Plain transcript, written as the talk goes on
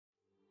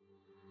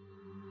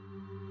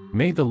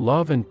May the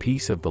love and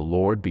peace of the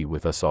Lord be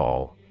with us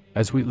all,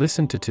 as we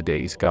listen to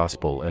today's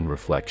gospel and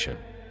reflection.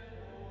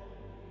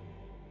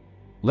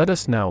 Let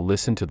us now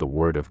listen to the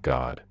Word of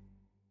God.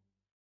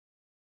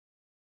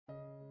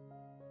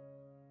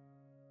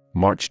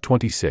 March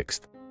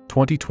 26,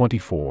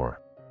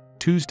 2024,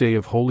 Tuesday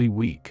of Holy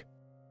Week.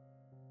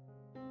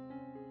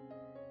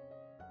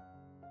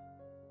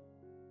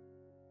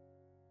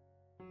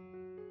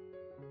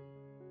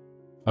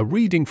 A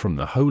reading from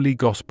the Holy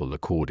Gospel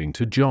according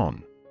to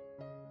John.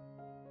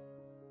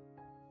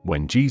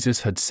 When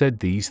Jesus had said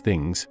these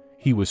things,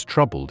 he was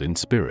troubled in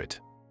spirit.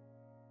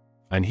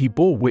 And he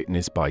bore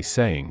witness by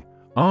saying,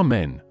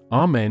 Amen,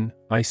 amen,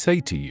 I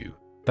say to you,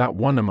 that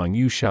one among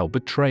you shall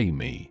betray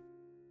me.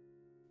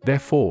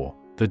 Therefore,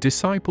 the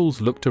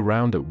disciples looked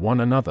around at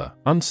one another,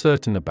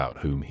 uncertain about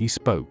whom he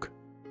spoke.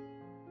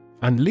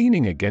 And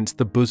leaning against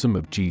the bosom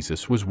of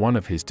Jesus was one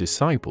of his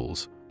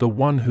disciples, the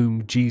one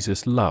whom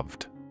Jesus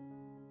loved.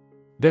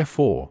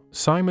 Therefore,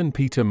 Simon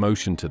Peter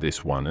motioned to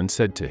this one and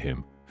said to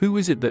him, Who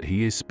is it that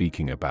he is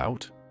speaking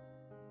about?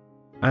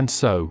 And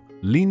so,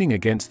 leaning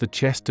against the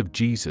chest of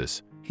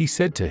Jesus, he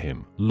said to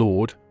him,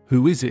 Lord,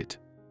 who is it?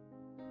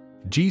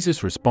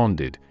 Jesus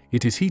responded,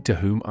 It is he to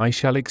whom I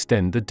shall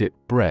extend the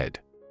dipped bread.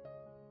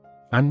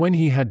 And when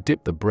he had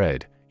dipped the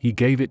bread, he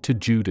gave it to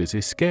Judas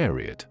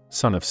Iscariot,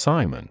 son of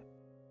Simon.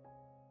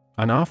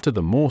 And after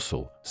the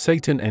morsel,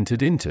 Satan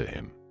entered into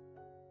him.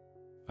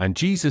 And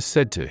Jesus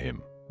said to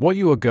him, What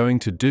you are going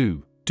to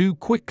do, do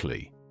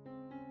quickly.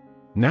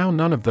 Now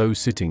none of those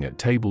sitting at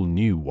table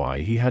knew why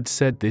he had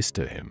said this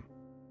to him.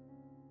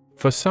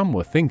 For some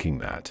were thinking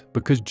that,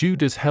 because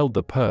Judas held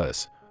the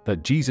purse,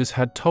 that Jesus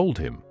had told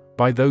him,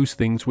 Buy those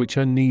things which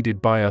are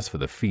needed by us for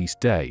the feast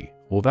day,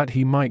 or that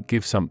he might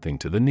give something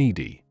to the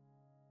needy.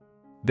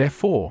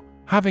 Therefore,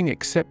 having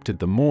accepted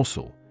the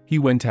morsel, he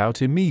went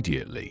out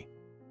immediately.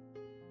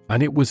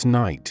 And it was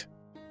night.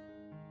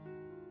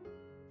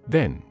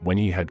 Then, when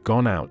he had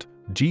gone out,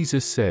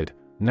 Jesus said,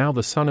 Now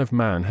the Son of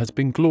Man has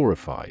been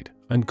glorified,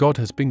 and God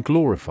has been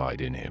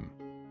glorified in him.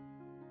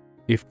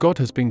 If God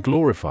has been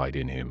glorified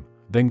in him,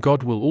 then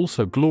God will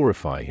also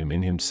glorify him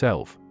in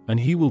himself, and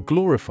he will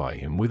glorify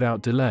him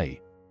without delay.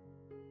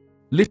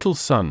 Little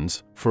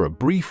sons, for a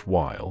brief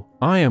while,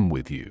 I am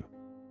with you.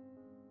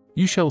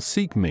 You shall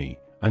seek me,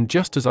 and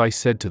just as I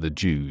said to the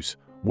Jews,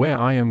 Where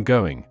I am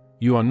going,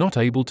 you are not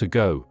able to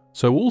go,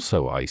 so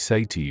also I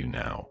say to you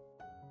now.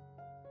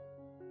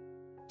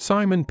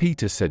 Simon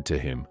Peter said to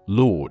him,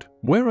 Lord,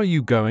 where are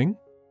you going?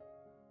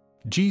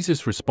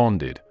 Jesus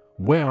responded,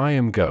 Where I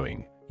am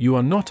going, you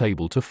are not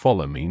able to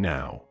follow me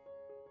now.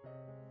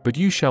 But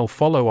you shall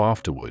follow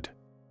afterward.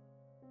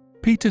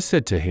 Peter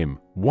said to him,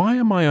 Why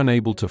am I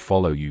unable to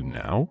follow you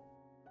now?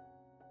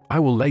 I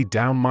will lay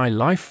down my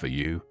life for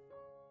you.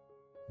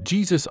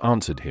 Jesus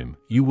answered him,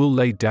 You will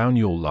lay down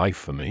your life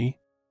for me?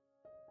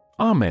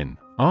 Amen,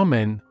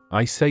 amen,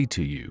 I say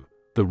to you,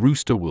 the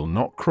rooster will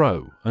not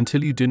crow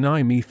until you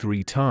deny me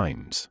 3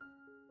 times.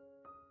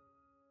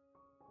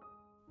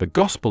 The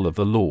Gospel of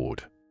the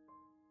Lord.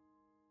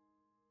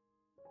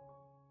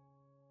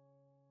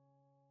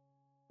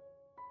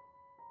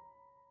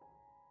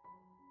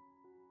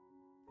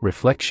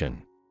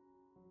 Reflection.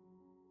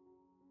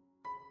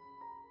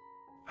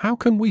 How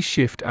can we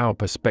shift our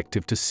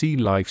perspective to see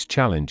life's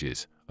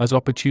challenges as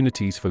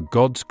opportunities for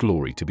God's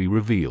glory to be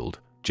revealed,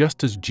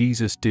 just as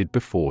Jesus did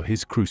before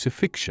his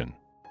crucifixion?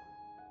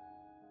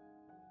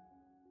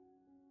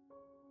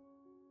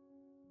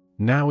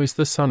 Now is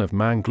the Son of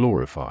Man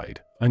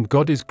glorified, and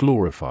God is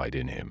glorified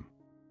in him.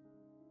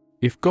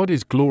 If God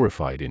is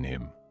glorified in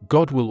him,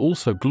 God will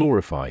also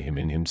glorify him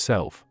in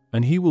himself,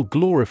 and he will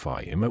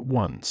glorify him at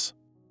once.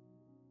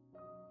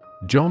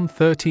 John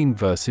 13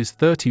 verses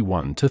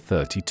 31 to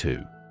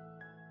 32.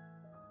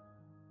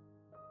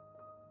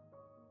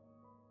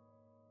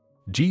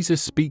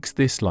 Jesus speaks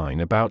this line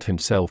about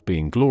himself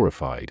being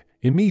glorified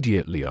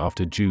immediately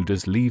after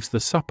Judas leaves the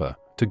supper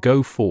to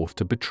go forth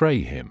to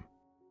betray him.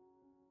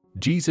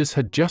 Jesus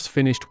had just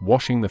finished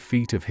washing the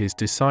feet of his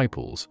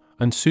disciples,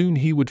 and soon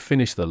he would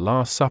finish the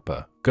Last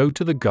Supper, go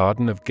to the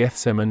Garden of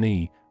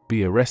Gethsemane,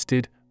 be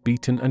arrested,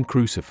 beaten and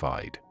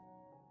crucified.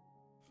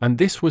 And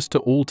this was to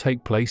all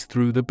take place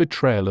through the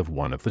betrayal of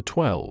one of the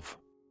 12.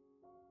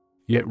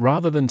 Yet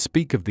rather than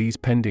speak of these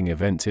pending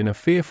events in a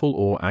fearful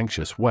or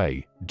anxious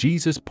way,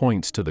 Jesus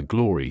points to the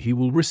glory he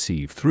will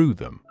receive through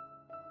them.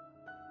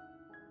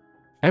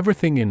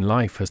 Everything in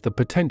life has the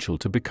potential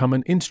to become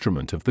an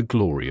instrument of the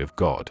glory of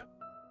God.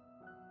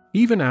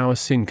 Even our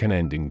sin can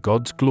end in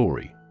God's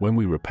glory when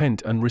we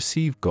repent and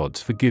receive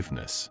God's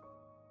forgiveness.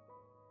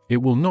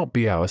 It will not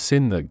be our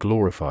sin that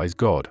glorifies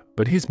God,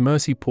 but his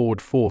mercy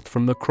poured forth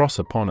from the cross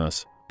upon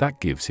us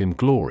that gives him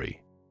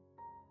glory.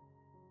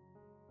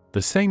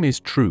 The same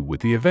is true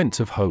with the events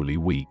of Holy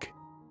Week.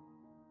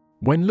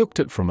 When looked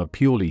at from a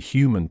purely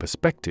human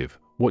perspective,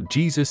 what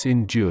Jesus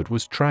endured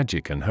was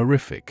tragic and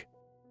horrific.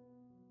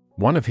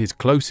 One of his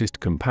closest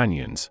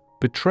companions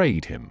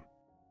betrayed him.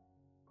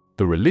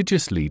 The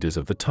religious leaders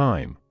of the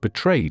time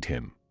betrayed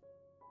him.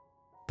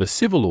 The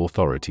civil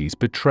authorities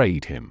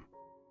betrayed him.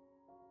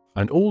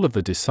 And all of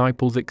the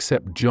disciples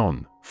except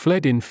John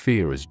fled in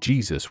fear as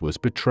Jesus was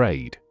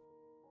betrayed.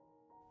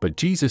 But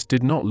Jesus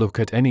did not look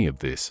at any of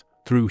this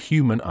through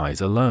human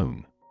eyes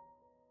alone.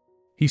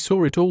 He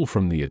saw it all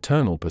from the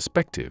eternal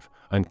perspective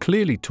and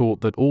clearly taught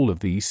that all of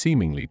these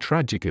seemingly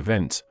tragic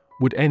events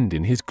would end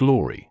in His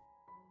glory.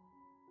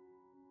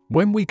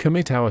 When we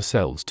commit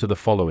ourselves to the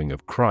following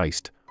of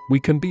Christ, we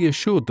can be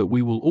assured that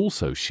we will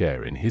also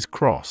share in His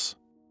cross.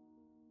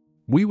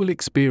 We will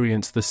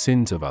experience the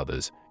sins of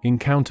others,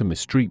 encounter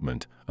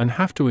mistreatment, and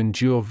have to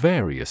endure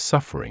various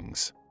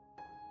sufferings.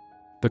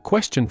 The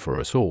question for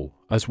us all,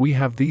 as we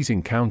have these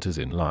encounters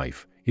in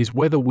life, is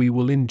whether we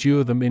will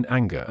endure them in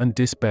anger and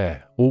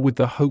despair or with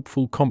the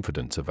hopeful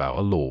confidence of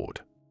our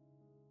Lord.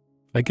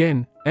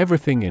 Again,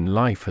 everything in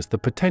life has the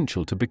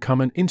potential to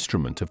become an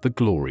instrument of the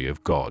glory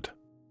of God.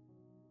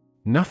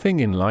 Nothing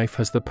in life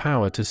has the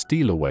power to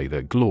steal away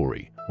that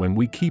glory when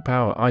we keep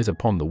our eyes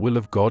upon the will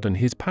of God and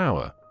His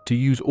power to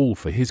use all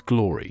for His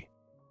glory.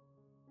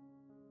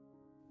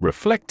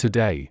 Reflect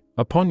today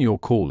upon your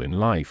call in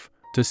life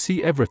to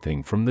see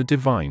everything from the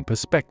divine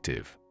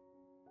perspective.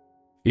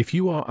 If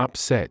you are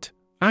upset,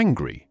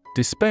 angry,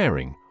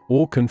 despairing,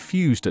 or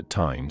confused at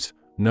times,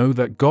 know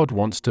that God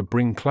wants to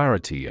bring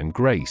clarity and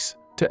grace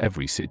to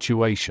every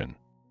situation.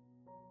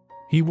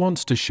 He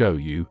wants to show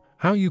you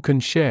how you can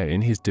share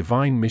in His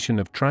divine mission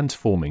of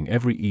transforming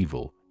every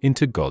evil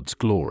into God's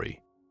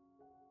glory.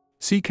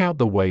 Seek out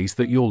the ways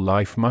that your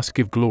life must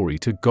give glory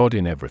to God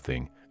in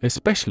everything,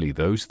 especially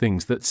those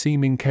things that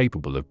seem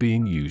incapable of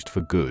being used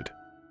for good.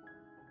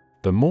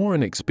 The more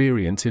an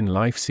experience in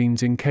life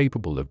seems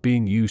incapable of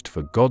being used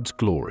for God's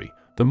glory,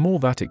 the more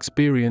that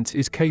experience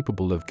is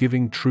capable of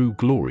giving true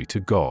glory to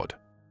God.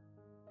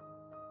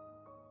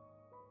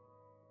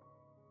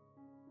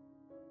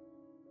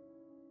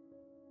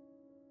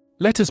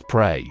 Let us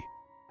pray.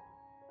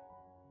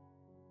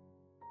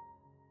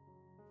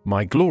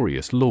 My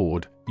glorious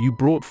Lord, you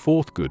brought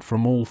forth good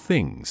from all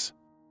things.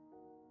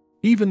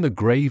 Even the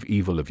grave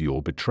evil of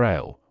your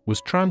betrayal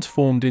was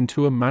transformed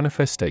into a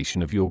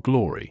manifestation of your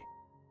glory.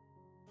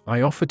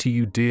 I offer to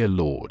you, dear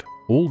Lord,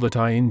 all that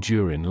I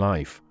endure in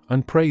life,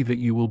 and pray that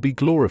you will be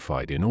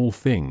glorified in all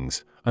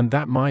things, and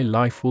that my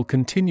life will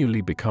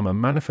continually become a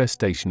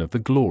manifestation of the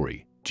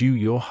glory due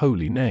your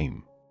holy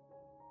name.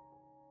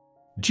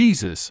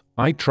 Jesus,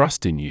 I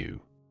trust in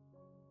you.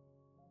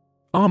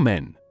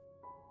 Amen.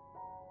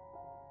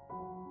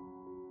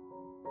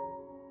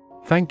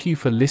 Thank you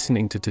for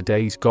listening to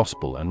today's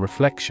Gospel and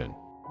Reflection.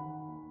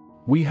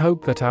 We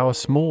hope that our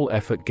small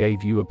effort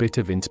gave you a bit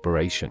of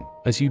inspiration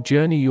as you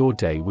journey your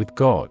day with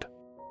God.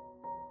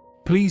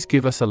 Please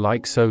give us a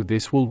like so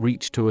this will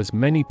reach to as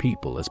many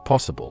people as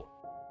possible.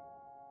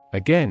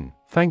 Again,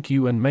 thank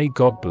you and may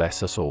God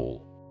bless us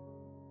all.